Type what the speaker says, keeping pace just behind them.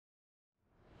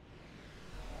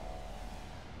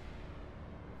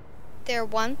There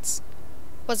once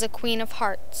was a Queen of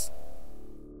Hearts.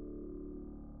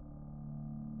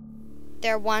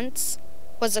 There once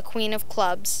was a Queen of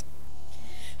Clubs.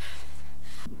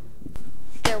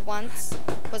 There once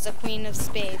was a Queen of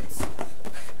Spades.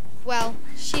 Well,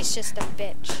 she's just a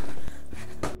bitch.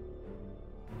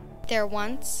 There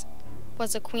once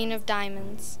was a Queen of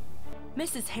Diamonds.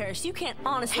 Mrs. Harris, you can't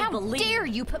honestly believe— How dare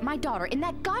you put my daughter in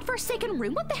that godforsaken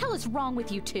room? What the hell is wrong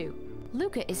with you two?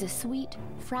 Luca is a sweet,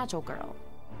 fragile girl.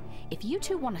 If you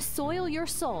two want to soil your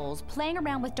souls playing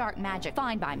around with dark magic,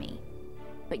 fine by me.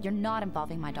 But you're not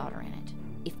involving my daughter in it.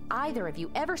 If either of you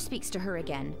ever speaks to her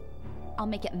again, I'll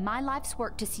make it my life's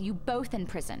work to see you both in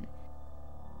prison.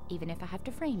 Even if I have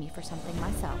to frame you for something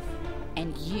myself.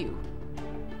 And you.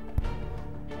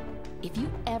 If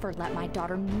you ever let my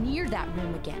daughter near that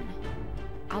room again,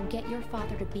 I'll get your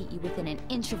father to beat you within an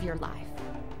inch of your life.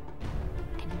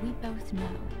 And we both know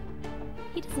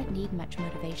he doesn't need much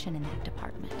motivation in that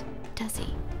department, does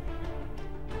he?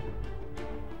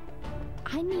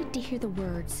 I need to hear the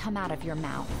words come out of your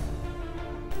mouth.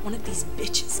 One of these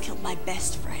bitches killed my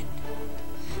best friend.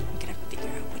 I'm gonna figure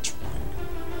out which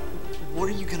one. What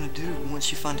are you gonna do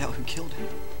once you find out who killed him?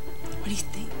 What do you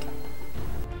think?